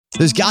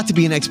There's got to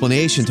be an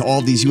explanation to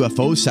all these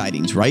UFO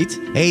sightings, right?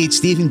 Hey, it's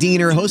Stephen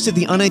Diener, host of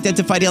the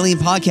Unidentified Alien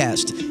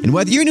Podcast. And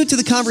whether you're new to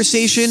the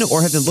conversation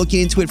or have been looking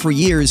into it for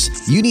years,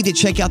 you need to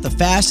check out the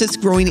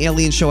fastest growing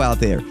alien show out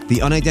there,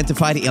 the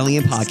Unidentified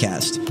Alien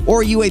Podcast,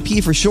 or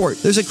UAP for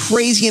short. There's a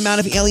crazy amount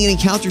of alien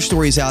encounter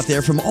stories out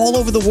there from all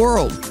over the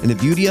world. And the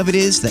beauty of it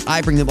is that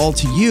I bring them all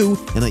to you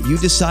and let you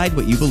decide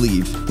what you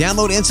believe.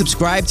 Download and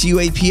subscribe to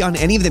UAP on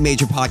any of the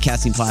major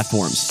podcasting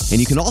platforms. And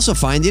you can also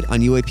find it on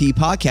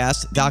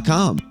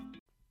UAPpodcast.com.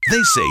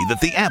 They say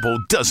that the apple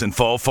doesn't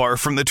fall far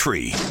from the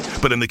tree.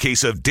 But in the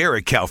case of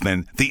Derek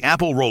Kaufman, the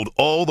apple rolled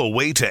all the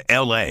way to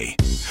L.A.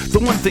 The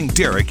one thing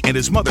Derek and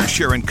his mother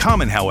share in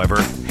common, however,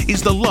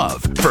 is the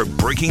love for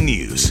breaking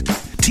news.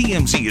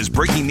 TMZ is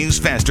breaking news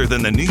faster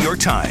than the New York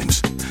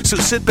Times. So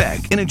sit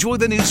back and enjoy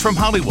the news from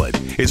Hollywood,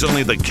 as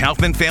only the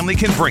Kaufman family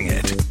can bring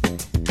it.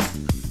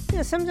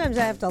 Yeah, sometimes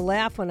I have to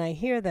laugh when I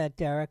hear that,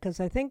 Derek, because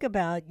I think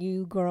about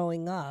you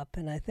growing up,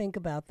 and I think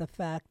about the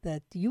fact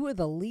that you were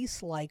the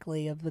least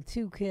likely of the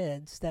two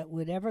kids that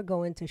would ever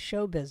go into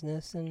show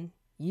business, and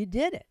you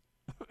did it.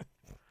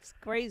 It's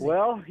crazy.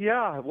 Well,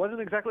 yeah, it wasn't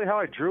exactly how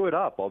I drew it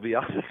up, I'll be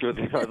honest with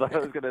you. I thought I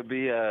was going to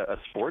be a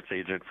sports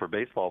agent for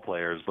baseball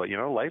players, but,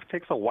 life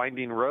takes a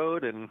winding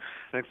road, and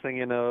next thing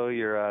you know,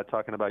 you're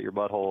talking about your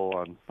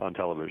butthole on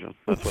television.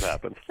 That's what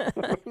happened.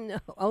 No,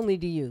 only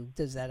to you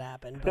does that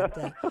happen,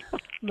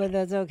 but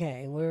that's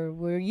okay.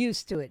 We're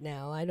used to it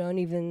now. I don't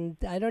even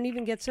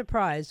get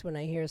surprised when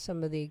I hear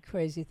some of the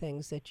crazy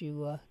things that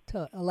you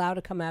allow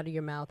to come out of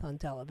your mouth on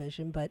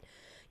television, but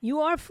you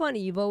are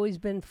funny. You've always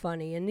been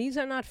funny, and these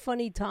are not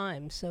funny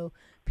times, so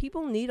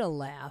people need a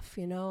laugh.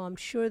 I'm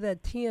sure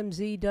that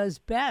TMZ does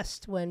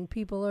best when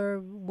people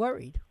are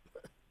worried.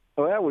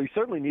 Oh, yeah, we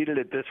certainly needed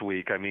it this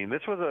week. I mean,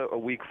 this was a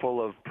week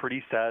full of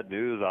pretty sad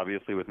news,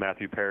 obviously, with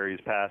Matthew Perry's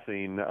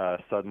passing,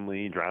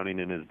 suddenly drowning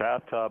in his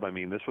bathtub. I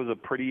mean, this was a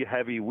pretty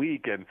heavy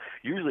week, and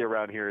usually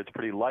around here it's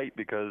pretty light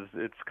because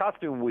it's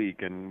costume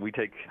week, and we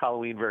take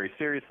Halloween very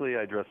seriously.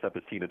 I dressed up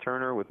as Tina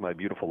Turner with my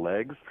beautiful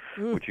legs,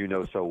 which you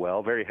know so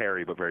well. Very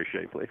hairy, but very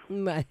shapely.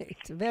 Right,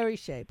 very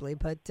shapely,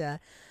 but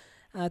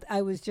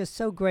I was just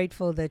so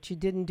grateful that you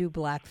didn't do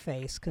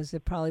blackface, because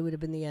it probably would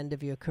have been the end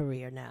of your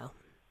career now.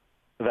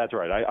 That's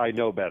right. I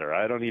know better.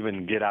 I don't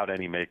even get out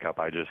any makeup.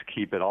 I just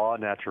keep it all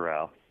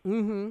natural.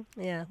 Mm-hmm.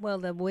 Yeah. Well,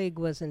 the wig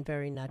wasn't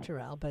very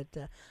natural, but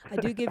I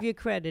do give you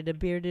credit. A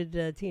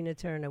bearded Tina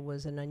Turner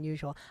was an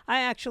unusual.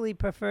 I actually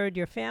preferred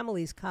your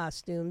family's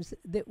costumes.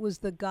 That was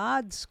the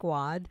God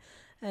Squad,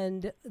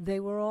 and they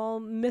were all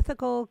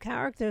mythical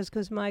characters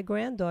because my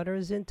granddaughter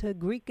is into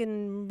Greek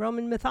and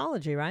Roman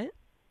mythology, right?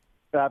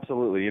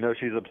 Absolutely.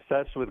 She's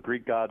obsessed with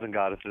Greek gods and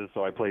goddesses,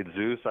 so I played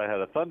Zeus. I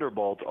had a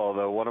thunderbolt,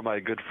 although one of my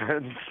good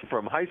friends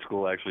from high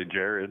school, actually,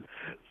 Jared,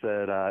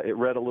 said it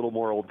read a little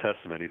more Old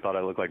Testament. He thought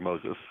I looked like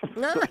Moses.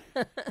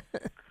 It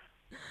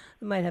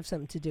might have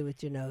something to do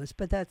with your nose,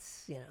 but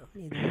that's,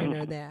 neither here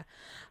nor there.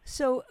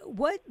 So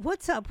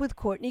what's up with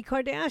Kourtney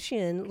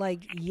Kardashian?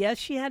 Like, yes,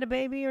 she had a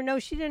baby, or no,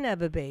 she didn't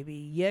have a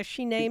baby? Yes,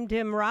 she named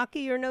him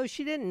Rocky, or no,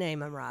 she didn't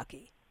name him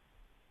Rocky?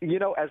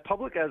 As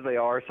public as they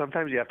are,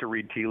 sometimes you have to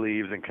read tea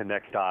leaves and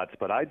connect dots,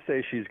 but I'd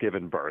say she's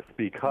given birth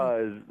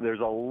because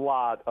there's a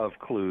lot of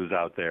clues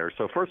out there.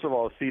 So first of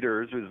all,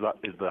 Cedars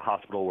is the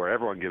hospital where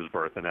everyone gives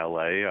birth in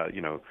L.A.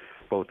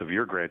 Both of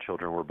your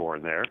grandchildren were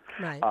born there.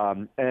 Right.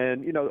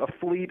 And a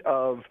fleet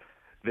of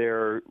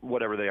their,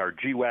 whatever they are,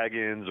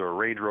 G-Wagons or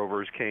Range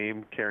Rovers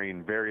came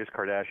carrying various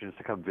Kardashians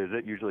to come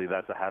visit. Usually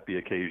that's a happy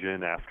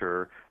occasion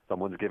after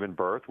someone's given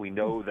birth. We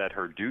know that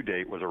her due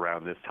date was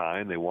around this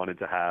time. They wanted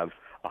to have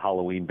a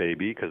Halloween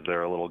baby because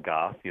they're a little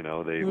goth.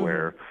 They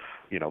wear,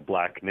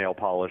 black nail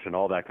polish and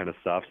all that kind of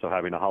stuff. So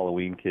having a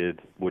Halloween kid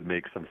would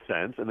make some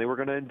sense. And they were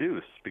going to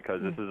induce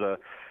because this is a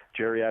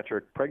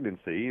geriatric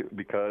pregnancy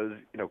because,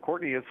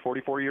 Kourtney is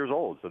 44 years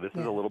old. So this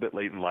is a little bit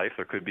late in life.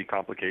 There could be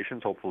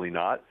complications, hopefully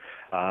not.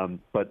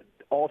 But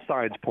all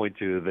signs point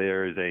to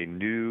there is a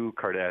new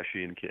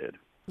Kardashian kid.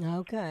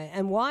 Okay.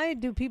 And why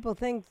do people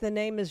think the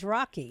name is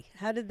Rocky?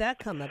 How did that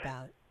come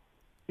about?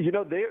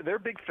 They're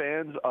big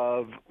fans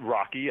of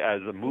Rocky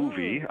as a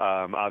movie.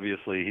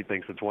 Obviously, he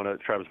thinks it's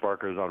Travis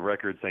Barker is on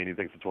record saying he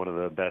thinks it's one of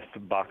the best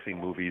boxing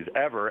movies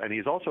ever. And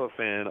he's also a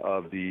fan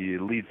of the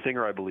lead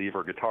singer, I believe,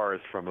 or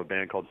guitarist from a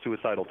band called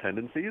Suicidal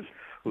Tendencies,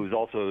 who's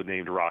also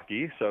named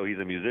Rocky. So he's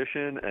a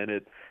musician, and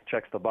it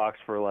checks the box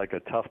for like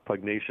a tough,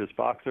 pugnacious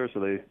boxer. So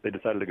they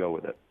decided to go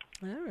with it.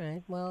 All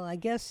right. Well, I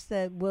guess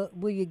that will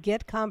you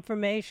get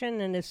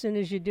confirmation? And as soon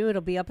as you do,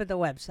 it'll be up at the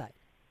website.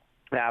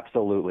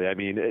 Absolutely. I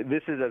mean,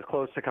 this is as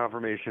close to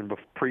confirmation,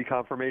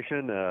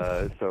 pre-confirmation,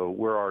 so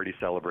we're already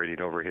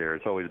celebrating over here.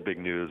 It's always big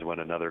news when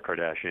another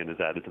Kardashian is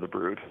added to the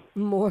brood.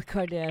 More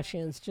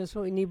Kardashians, just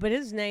what we need. But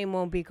his name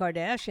won't be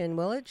Kardashian,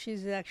 will it?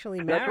 She's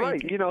actually married. That's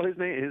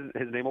right.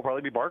 His name will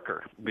probably be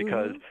Barker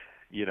because,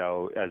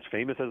 as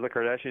famous as the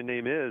Kardashian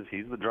name is,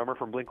 he's the drummer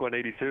from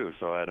Blink-182,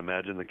 so I'd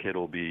imagine the kid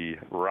will be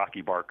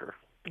Rocky Barker.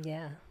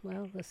 Yeah.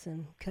 Well,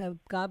 listen,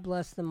 God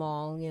bless them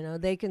all.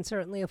 They can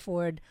certainly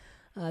afford...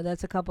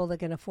 that's a couple that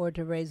can afford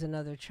to raise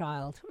another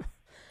child.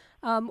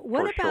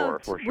 What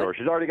about for sure?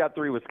 She's already got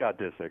 3 with Scott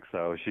Disick,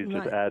 so she's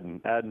just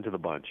Right. adding to the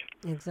bunch.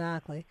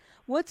 Exactly.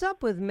 What's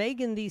up with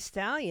Megan Thee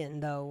Stallion,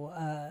 though?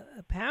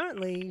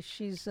 Apparently,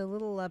 she's a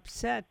little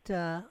upset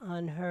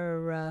on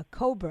her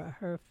Cobra,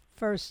 her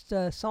first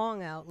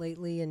song out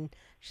lately, and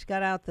she's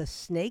got out the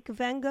snake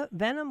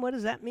venom. What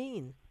does that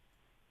mean?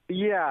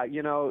 Yeah,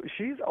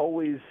 she's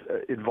always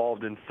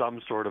involved in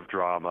some sort of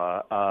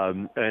drama,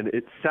 and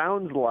it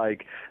sounds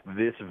like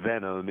this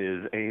venom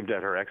is aimed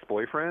at her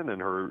ex-boyfriend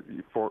and her,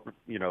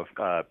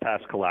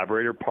 past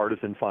collaborator,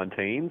 Partisan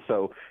Fontaine.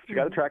 So she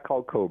got a track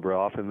called Cobra.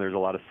 Often there's a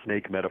lot of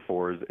snake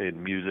metaphors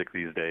in music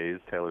these days.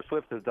 Taylor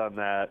Swift has done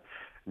that.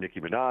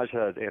 Nicki Minaj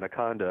has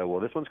Anaconda.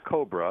 Well, this one's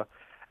Cobra.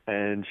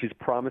 And she's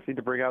promising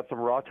to bring out some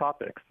raw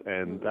topics.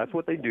 And that's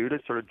what they do to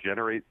sort of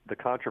generate the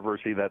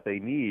controversy that they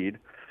need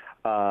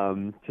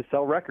to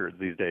sell records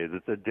these days.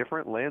 It's a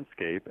different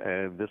landscape,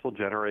 and this will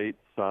generate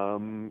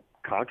some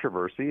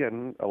controversy,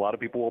 and a lot of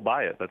people will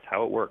buy it. That's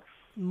how it works.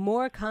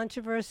 More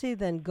controversy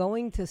than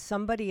going to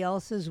somebody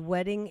else's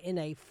wedding in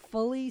a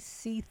fully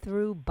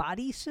see-through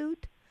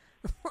bodysuit?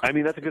 I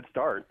mean, that's a good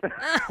start,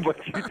 but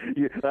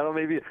that'll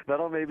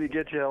maybe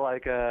get you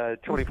like a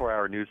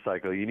 24-hour news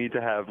cycle. You need to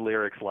have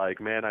lyrics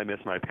like "Man, I miss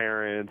my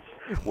parents,"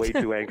 "Way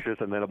too anxious,"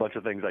 and then a bunch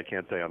of things I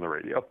can't say on the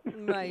radio.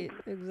 Right,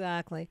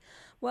 exactly.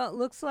 Well, it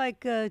looks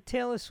like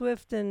Taylor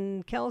Swift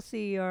and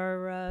Kelsey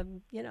are,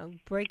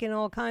 breaking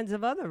all kinds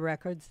of other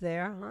records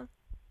there, huh?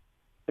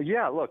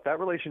 Yeah, look, that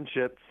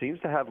relationship seems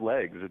to have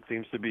legs. It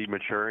seems to be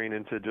maturing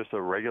into just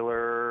a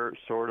regular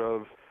sort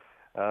of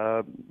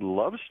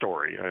love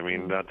story. I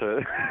mean, not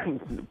to,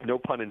 no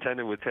pun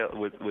intended with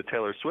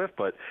Taylor Swift,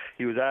 but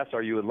he was asked,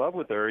 "Are you in love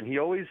with her?" And he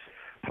always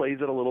plays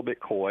it a little bit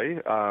coy.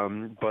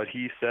 But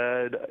he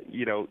said,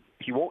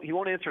 he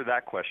won't answer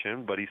that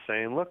question. But he's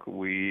saying, "Look,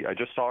 I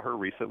just saw her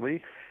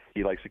recently."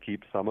 He likes to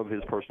keep some of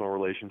his personal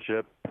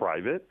relationship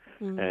private,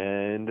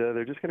 and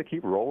they're just going to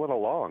keep rolling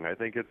along. I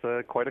think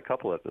it's quite a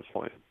couple at this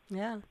point.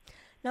 Yeah.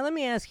 Now, let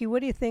me ask you, what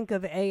do you think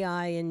of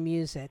AI in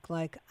music?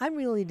 Like, I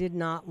really did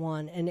not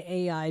want an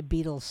AI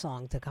Beatles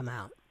song to come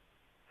out.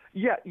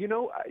 Yeah,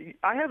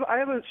 I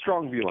have a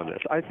strong view on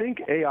this. I think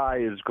AI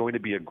is going to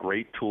be a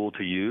great tool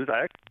to use.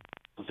 I actually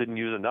didn't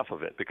use enough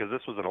of it because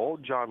this was an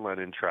old John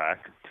Lennon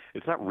track.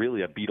 It's not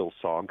really a Beatles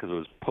song because it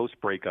was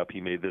post-breakup he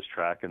made this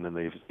track, and then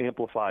they've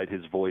amplified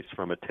his voice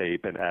from a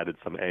tape and added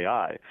some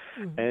AI.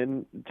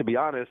 And to be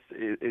honest,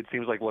 it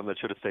seems like one that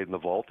should have stayed in the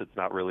vault. It's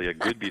not really a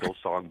good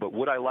Beatles song, but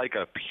would I like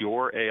a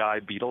pure AI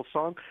Beatles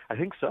song? I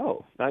think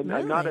so. I'm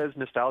not as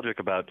nostalgic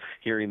about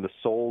hearing the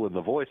soul in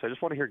the voice. I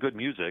just want to hear good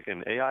music,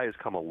 and AI has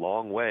come a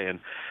long way.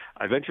 And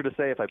I venture to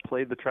say if I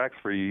played the tracks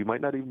for you, you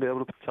might not even be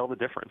able to tell the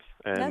difference.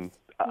 And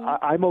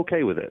I'm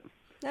okay with it.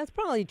 That's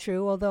probably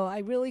true, although I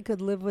really could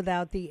live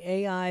without the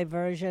AI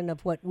version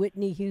of what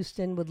Whitney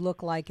Houston would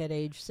look like at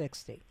age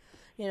 60.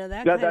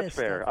 That's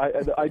fair.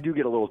 I do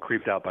get a little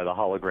creeped out by the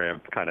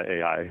hologram kind of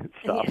AI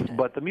stuff. Yeah.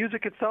 But the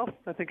music itself,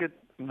 I think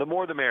the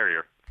more the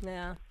merrier.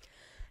 Yeah.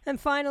 And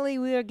finally,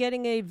 we are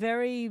getting a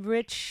very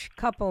rich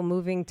couple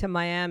moving to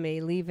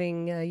Miami,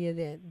 leaving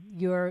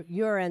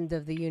your end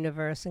of the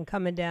universe and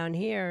coming down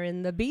here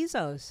in the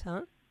Bezos,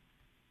 huh?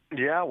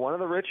 Yeah, one of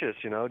the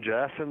richest, Jeff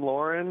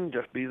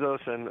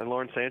Bezos and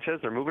Lauren Sanchez,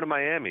 they're moving to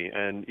Miami.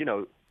 And,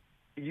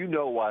 you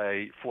know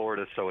why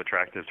Florida is so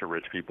attractive to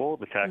rich people.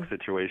 The tax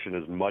situation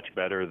is much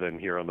better than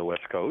here on the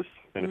West Coast.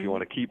 And if you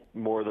want to keep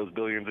more of those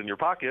billions in your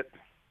pocket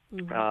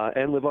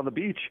and live on the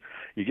beach,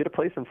 you get a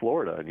place in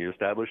Florida and you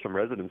establish some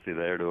residency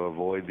there to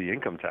avoid the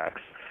income tax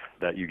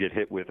that you get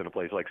hit with in a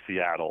place like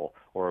Seattle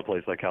or a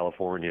place like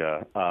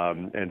California.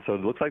 And so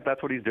it looks like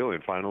that's what he's doing,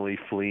 finally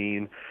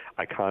fleeing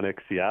iconic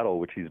Seattle,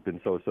 which he's been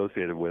so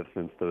associated with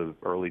since the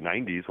early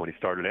 90s when he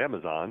started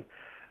Amazon.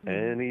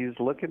 And he's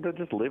looking to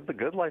just live the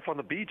good life on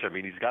the beach. I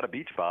mean, he's got a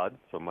beach bod,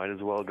 so might as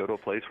well go to a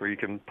place where you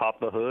can pop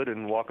the hood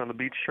and walk on the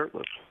beach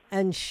shirtless.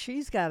 And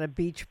she's got a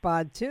beach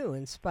bod, too,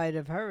 in spite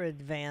of her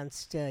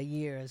advanced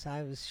years.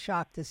 I was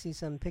shocked to see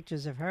some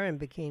pictures of her in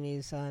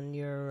bikinis on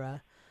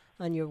your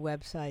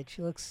website.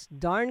 She looks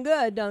darn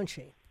good, don't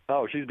she?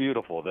 Oh, she's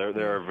beautiful.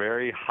 They're a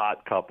very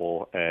hot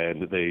couple,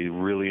 and they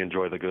really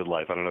enjoy the good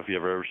life. I don't know if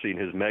you've ever seen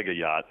his mega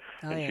yacht,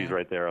 she's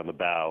right there on the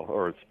bow,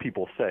 or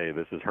people say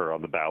this is her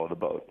on the bow of the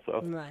boat.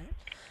 So. Right.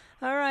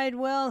 All right.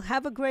 Well,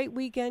 have a great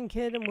weekend,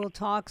 kid, and we'll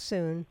talk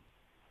soon.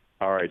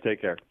 All right. Take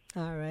care.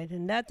 All right.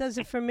 And that does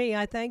it for me.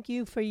 I thank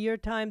you for your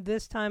time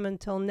this time.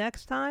 Until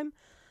next time,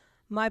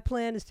 my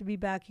plan is to be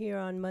back here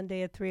on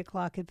Monday at 3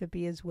 o'clock if it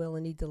be his will,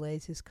 and he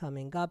delays his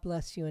coming. God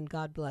bless you, and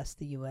God bless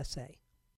the USA.